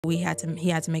he had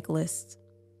to make a list.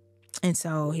 And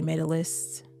so he made a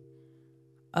list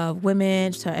of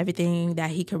women, so everything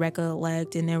that he could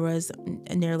recollect, and there was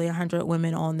nearly 100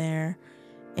 women on there.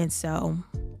 And so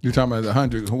you're talking about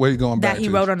 100. Where are you going back that he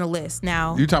to? wrote on the list.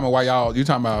 Now you talking about you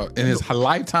talking about in his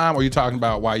lifetime, or you talking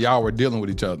about while y'all were dealing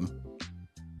with each other?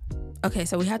 Okay,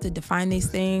 so we have to define these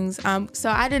things.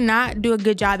 So I did not do a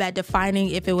good job at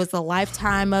defining if it was the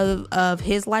lifetime of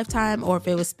his lifetime, or if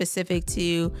it was specific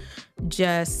to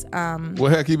just well,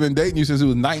 heck, he been dating you since he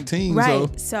was 19.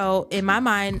 Right. So in my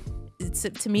mind,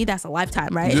 to me, that's a lifetime,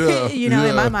 right? Yeah,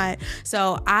 in my mind.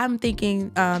 So I'm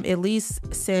thinking at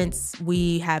least since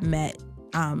we have met,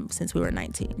 since we were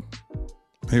 19.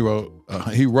 He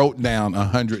wrote down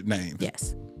 100 names.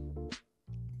 Yes.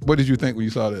 What did you think when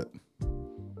you saw that?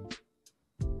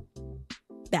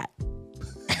 That.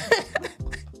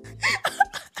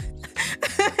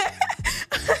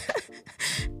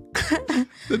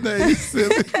 The name is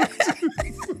silly.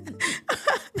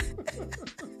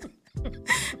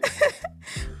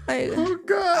 Like, oh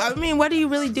God! I mean, what do you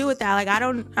really do with that? Like, I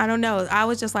don't know. I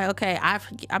was just like, okay, I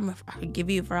forgive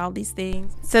you for all these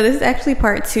things. So this is actually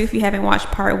part 2. If you haven't watched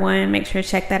part 1, make sure to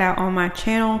check that out on my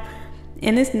channel.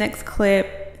 In this next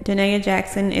clip, Da'Naia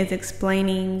Jackson is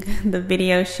explaining the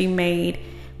video she made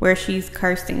where she's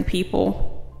cursing people.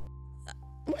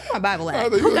 Where's my Bible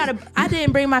at? I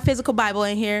didn't bring my physical Bible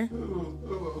in here.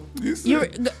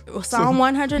 Psalm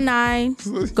 109.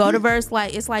 Go to verse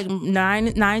it's like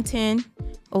 9, 10,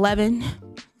 11.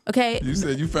 Okay. You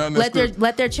said you found that.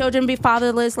 Let their children be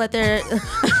fatherless. Let their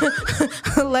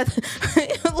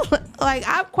like,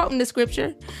 I'm quoting the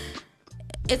scripture.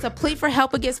 It's a plea for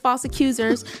help against false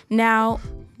accusers. Now,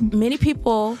 many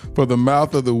people, for the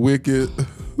mouth of the wicked.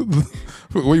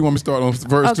 Where you want me to start on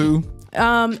verse 2?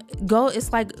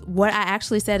 It's like what I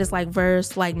actually said is like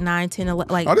verse 9, 10,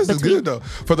 11. Like, oh, this is good though.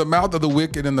 For the mouth of the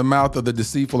wicked and the mouth of the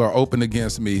deceitful are open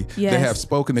against me. Yes. They have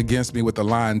spoken against me with a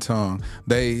lying tongue.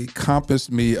 They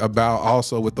compassed me about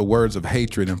also with the words of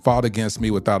hatred and fought against me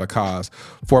without a cause.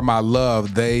 For my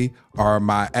love, they are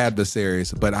my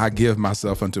adversaries, but I give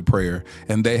myself unto prayer,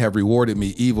 and they have rewarded me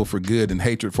evil for good and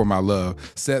hatred for my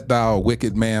love. Set thou a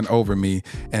wicked man over me,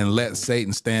 and let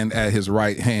Satan stand at his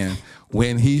right hand.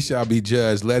 When he shall be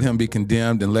judged, let him be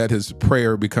condemned, and let his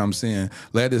prayer become sin.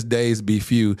 Let his days be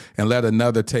few, and let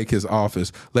another take his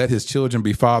office. Let his children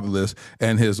be fatherless,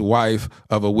 and his wife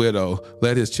of a widow.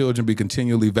 Let his children be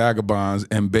continually vagabonds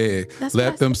and beg.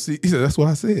 Let them see. He said, that's what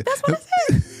I said. That's what I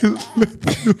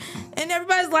said. And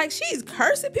everybody's like, she's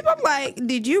cursing people. I'm like,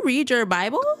 did you read your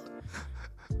Bible?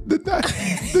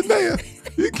 Da'Naia,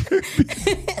 you can't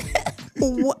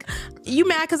be. You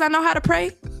mad because I know how to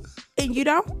pray and you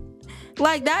don't?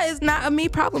 Like, that is not a me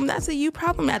problem. That's a you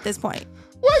problem at this point.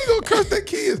 Why you gonna curse their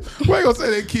kids? Why you gonna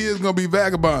say their kids gonna be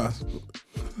vagabonds?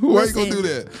 Why you gonna do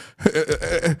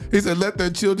that? He said, let their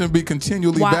children be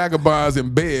continually vagabonds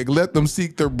and beg. Let them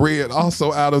seek their bread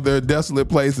also out of their desolate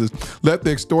places. Let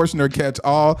the extortioner catch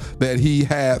all that he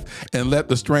hath, and let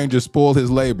the stranger spoil his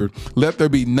labor. Let there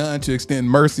be none to extend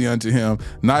mercy unto him,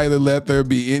 neither let there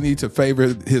be any to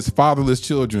favor his fatherless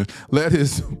children. Let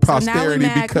his posterity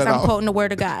be cut off. I'm quoting the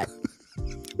word of God.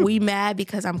 We mad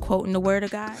because I'm quoting the word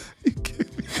of God?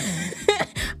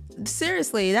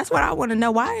 Seriously, that's what I want to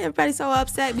know. Why everybody so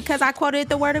upset because I quoted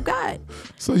the word of God?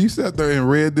 So you sat there and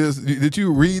read this. Did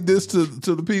you read this to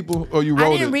the people, or you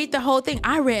wrote it? I didn't read the whole thing.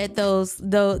 I read those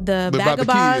the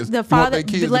vagabonds, the father,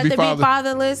 let them be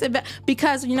fatherless,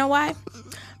 because you know why?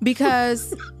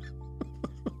 Because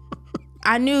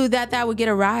I knew that would get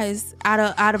a rise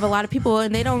out of a lot of people,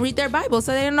 and they don't read their Bible,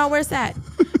 so they don't know where it's at.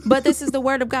 But this is the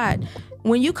word of God.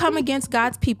 When you come against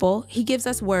God's people, He gives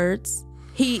us words.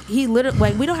 He literally,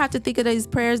 like, we don't have to think of these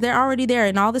prayers. They're already there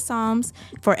in all the Psalms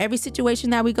for every situation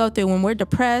that we go through. When we're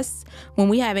depressed, when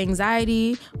we have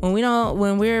anxiety, when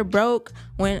we're broke,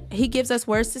 when He gives us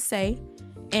words to say.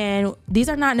 And these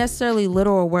are not necessarily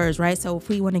literal words, right? So if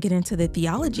we want to get into the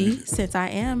theology, since I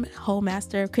am whole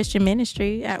master of Christian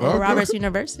ministry at Oral Roberts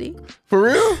University. For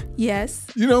real? Yes.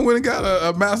 You know when it got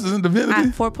a master's in divinity? At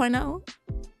 4.0.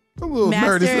 A little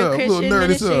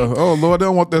nerdy stuff. Oh Lord, I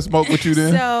don't want that smoke with you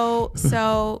then.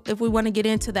 So if we want to get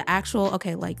into the actual,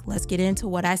 let's get into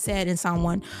what I said in Psalm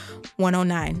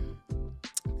 109.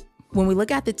 When we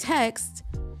look at the text,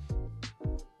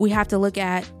 we have to look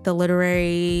at the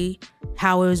literary,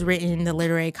 how it was written, the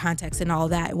literary context and all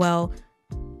that. Well,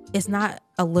 it's not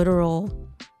a literal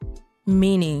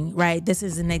meaning, right? This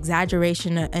is an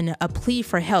exaggeration and a plea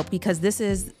for help, because this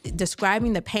is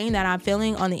describing the pain that I'm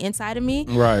feeling on the inside of me.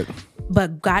 Right.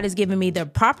 But God has given me the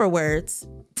proper words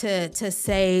to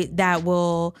say that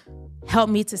will help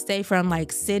me to stay from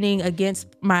like sinning against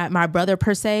my brother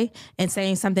per se and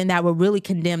saying something that would really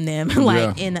condemn them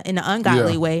like in an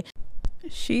ungodly way.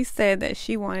 She said that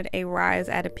she wanted a rise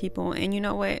out of people, and you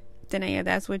know what, Danae,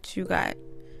 that's what you got.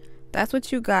 That's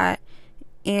what you got.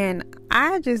 And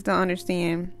I just don't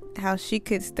understand how she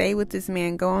could stay with this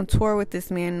man, go on tour with this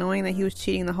man, knowing that he was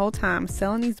cheating the whole time,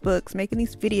 selling these books, making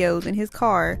these videos in his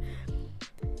car.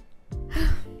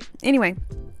 Anyway,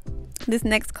 this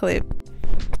next clip.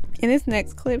 In this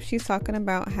next clip, she's talking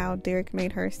about how Derrick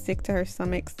made her sick to her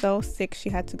stomach, so sick she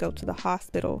had to go to the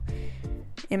hospital.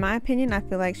 In my opinion, I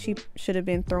feel like she should have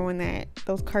been throwing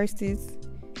those curses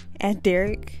at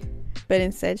Derrick, but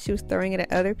instead she was throwing it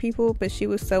at other people. But she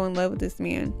was so in love with this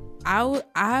man.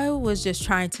 I was just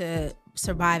trying to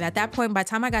survive. At that point, by the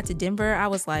time I got to Denver, I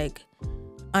was like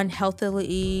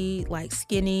unhealthily, like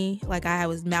skinny, like I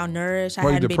was malnourished.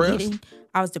 I hadn't been eating.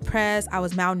 I was depressed. I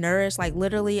was malnourished. Like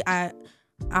literally,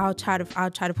 I'll try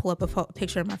to pull up a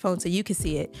picture on my phone so you can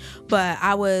see it. But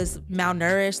I was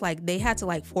malnourished. Like they had to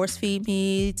like force feed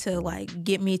me to like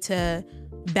get me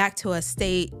back to a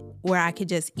state where I could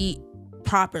just eat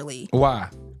properly. Why?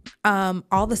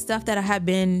 All the stuff that I had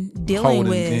been dealing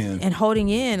with and holding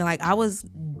in, like I was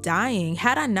dying.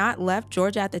 Had I not left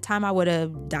Georgia at the time, I would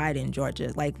have died in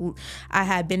Georgia. Like I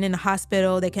had been in the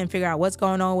hospital. They couldn't figure out what's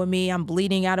going on with me. I'm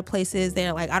bleeding out of places.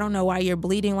 They're like, I don't know why you're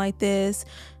bleeding like this.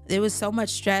 There was so much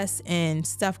stress and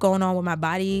stuff going on with my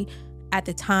body at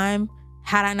the time.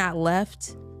 Had I not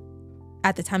left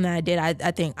at the time that I did,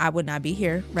 I think I would not be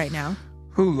here right now.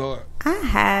 Oh, Lord. I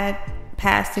had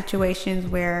past situations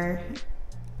where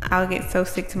I'll get so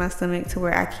sick to my stomach to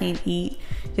where I can't eat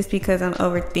just because I'm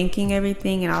overthinking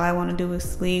everything and all I want to do is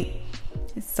sleep.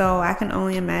 So I can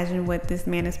only imagine what this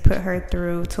man has put her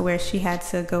through to where she had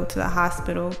to go to the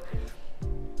hospital.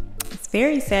 It's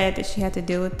very sad that she had to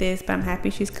deal with this, but I'm happy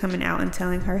she's coming out and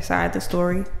telling her side of the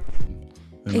story.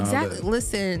 Exactly.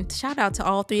 Listen, shout out to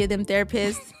all three of them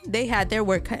therapists. They had their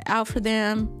work cut out for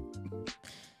them.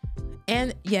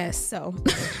 And yes, so.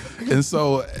 And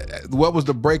so what was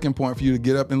the breaking point for you to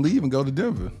get up and leave and go to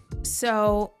Denver?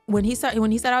 So when he said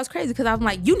I was crazy, because I'm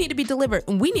like, you need to be delivered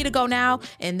and we need to go now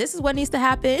and this is what needs to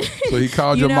happen. So he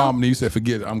called your mom and you said,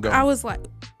 forget it, I'm going. I was like,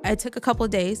 it took a couple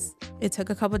of days.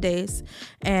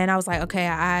 And I was like, okay,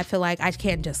 I feel like I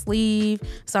can't just leave.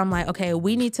 So I'm like, okay,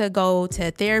 we need to go to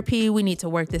therapy. We need to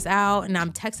work this out. And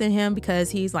I'm texting him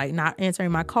because he's like not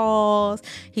answering my calls.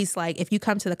 He's like, if you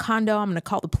come to the condo, I'm going to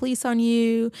call the police on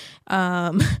you.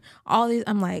 All these,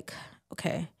 I'm like,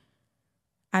 okay.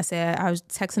 I was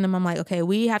texting him. I'm like, okay,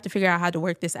 we have to figure out how to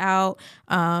work this out.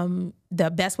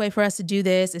 The best way for us to do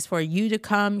this is for you to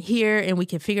come here and we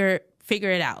can figure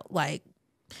it out. Like,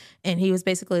 and he was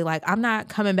basically like, I'm not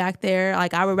coming back there.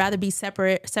 Like, I would rather be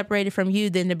separated from you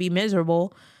than to be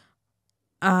miserable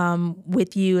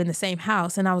with you in the same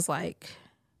house. And I was like,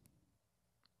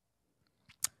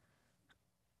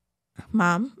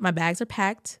 Mom, my bags are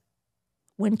packed.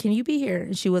 When can you be here?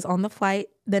 And she was on the flight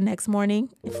the next morning,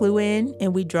 flew in,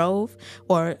 and we drove,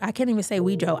 or I can't even say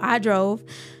we drove. I drove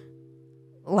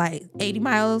like 80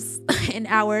 miles an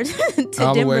hour to Denver.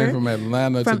 All the way from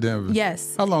Atlanta to Denver.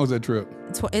 Yes. How long was that trip?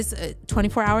 It's a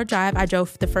 24-hour drive. I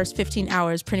drove the first 15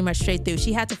 hours pretty much straight through.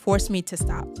 She had to force me to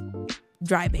stop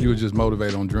driving. You were just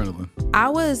motivated on adrenaline. I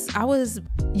was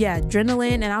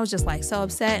adrenaline, and I was just like so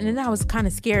upset, and then I was kind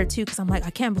of scared too because I'm like, I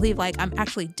can't believe like I'm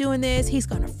actually doing this. He's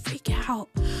gonna freak out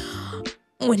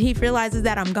when he realizes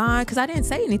that I'm gone, because I didn't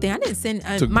say anything. I didn't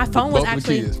send my phone was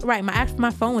actually right. My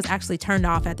phone was actually turned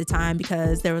off at the time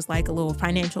because there was like a little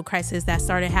financial crisis that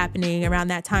started happening around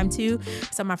that time too.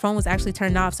 So my phone was actually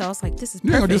turned off. So I was like, this is perfect.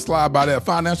 You ain't gonna just slide by that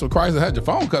financial crisis, had your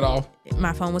phone cut off.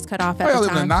 My phone was cut off at the time. I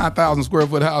live in a 9,000 square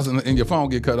foot house and your phone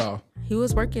get cut off. He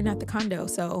was working at the condo,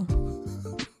 so.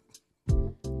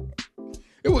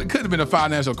 It couldn't have been a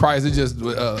financial crisis, just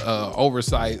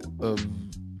oversight of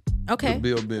the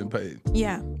bill being paid.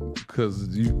 Yeah. Because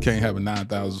you can't have a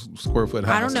 9,000 square foot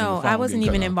house. I don't know. I wasn't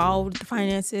even involved with the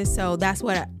finances, so that's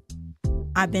what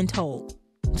I've been told.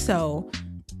 So.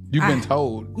 You've been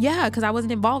told? Yeah, because I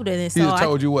wasn't involved in it. He just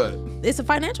told you what? It's a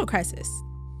financial crisis.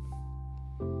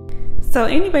 So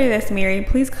anybody that's married,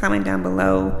 please comment down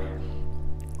below.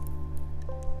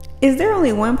 Is there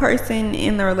only one person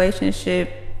in the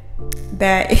relationship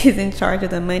that is in charge of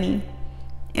the money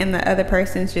and the other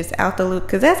person's just out the loop?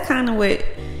 Because that's kind of what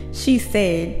she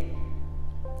said.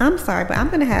 I'm sorry, but I'm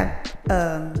going to have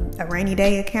a rainy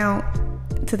day account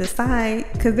to the side,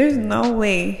 because there's no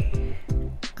way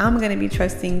I'm going to be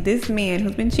trusting this man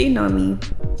who's been cheating on me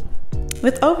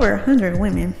with over 100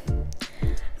 women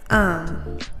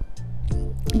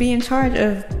be in charge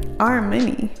of our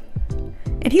money.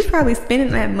 And he's probably spending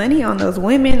that money on those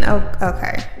women. Oh,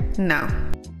 okay. No.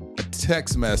 A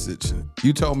text message.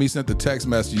 You told me he sent the text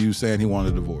message you saying he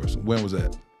wanted a divorce. When was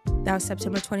that? That was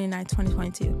September 29th,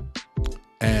 2022.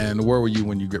 And where were you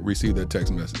when you received that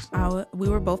text message? We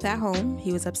were both at home.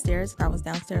 He was upstairs. I was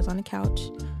downstairs on the couch.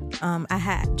 I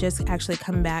had just actually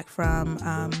come back from,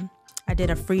 I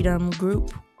did a freedom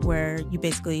group where you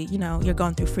basically, you know, you're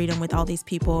going through freedom with all these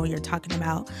people. You're talking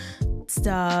about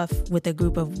stuff with a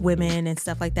group of women and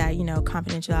stuff like that, you know,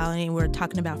 confidentiality. We're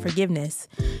talking about forgiveness.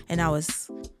 And I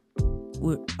was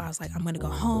like, I'm going to go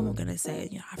home. I'm going to say,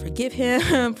 you know, I forgive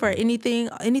him for anything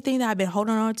that I've been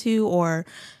holding on to or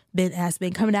has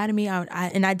been coming out of me.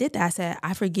 And I did that. I said,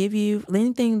 I forgive you.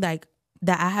 Anything like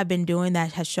that I have been doing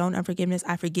that has shown unforgiveness,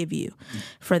 I forgive you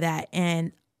for that.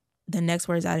 And the next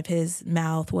words out of his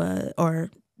mouth was, or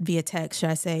via text,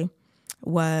 should I say,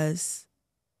 was,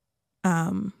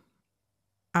 done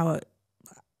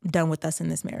with us in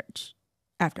this marriage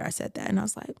after I said that. And I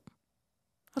was like,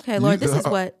 okay, Lord, this is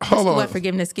what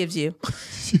forgiveness gives you.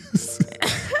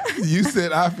 You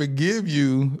said, I forgive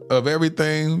you of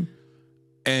everything.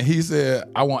 And he said,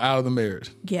 I want out of the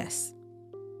marriage. Yes.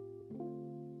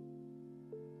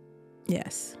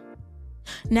 Yes.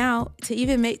 Now,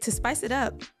 to spice it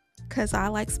up, because I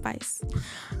like spice.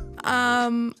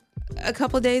 A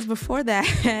couple days before that,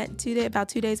 about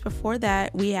 2 days before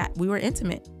that, we were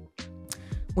intimate.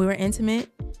 We were intimate.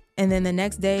 And then the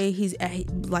next day, he's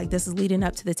like, this is leading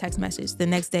up to the text message. The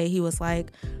next day, he was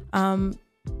like,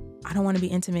 I don't want to be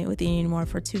intimate with you anymore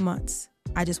for 2 months.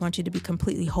 I just want you to be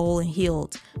completely whole and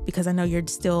healed because I know you're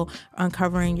still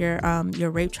uncovering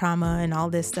your rape trauma and all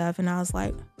this stuff. And I was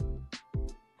like,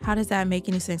 how does that make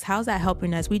any sense? How's that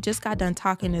helping us? We just got done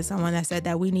talking to someone that said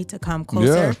that we need to come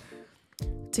closer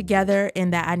together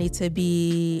and that I need to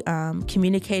be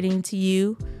communicating to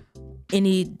you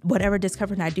whatever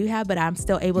discomfort I do have, but I'm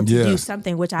still able to do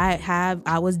something, which I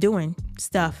was doing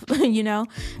stuff, you know?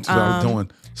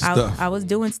 I was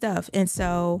doing stuff. And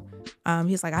so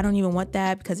he's like, I don't even want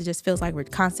that because it just feels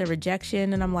like constant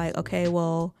rejection. And I'm like, okay,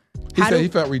 well. He said he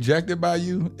felt rejected by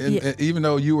you, and even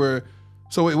though you were,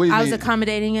 so what do you mean? I was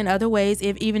accommodating in other ways,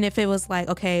 even if it was like,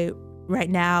 okay, right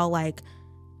now, like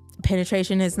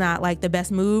penetration is not like the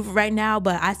best move right now,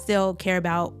 but I still care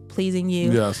about pleasing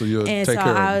you. Yeah, so you'll take care of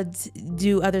it. I would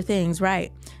do other things,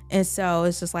 right? And so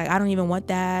it's just like, I don't even want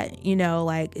that, you know,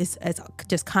 like it's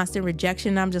just constant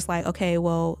rejection. I'm just like, okay,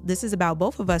 well, this is about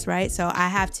both of us, right? So I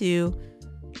have to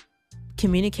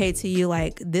communicate to you,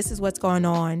 like, this is what's going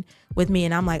on with me.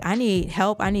 And I'm like, I need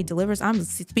help. I need deliverance. I'm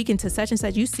speaking to such and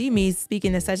such. You see me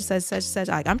speaking to such and such, such and such.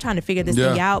 Like, I'm trying to figure this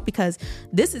thing out because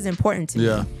this is important to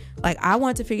me. Like, I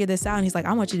want to figure this out. And he's like,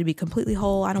 I want you to be completely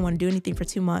whole. I don't want to do anything for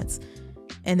 2 months.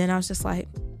 And then I was just like,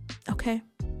 okay.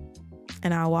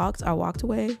 And I walked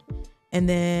away. And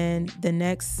then the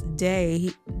next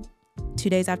day, 2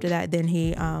 days after that, then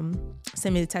he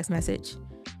sent me the text message.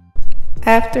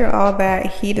 After all that,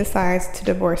 he decides to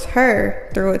divorce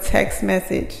her through a text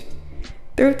message.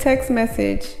 Through text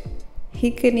message,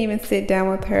 he couldn't even sit down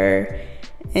with her.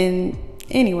 And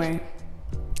anyway,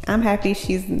 I'm happy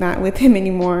she's not with him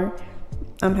anymore.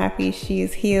 I'm happy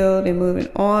she's healed and moving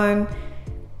on.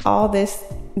 All this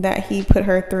that he put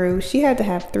her through, she had to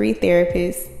have 3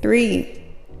 therapists, 3.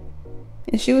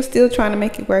 And she was still trying to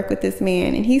make it work with this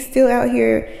man. And he's still out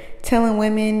here telling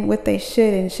women what they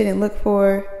should and shouldn't look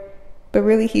for. But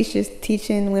really, he's just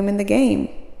teaching women the game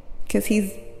because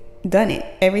he's done it.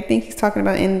 Everything he's talking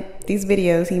about in these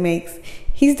videos he makes,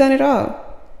 he's done it all.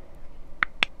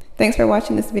 Thanks for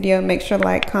watching this video. Make sure to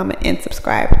like, comment, and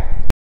subscribe.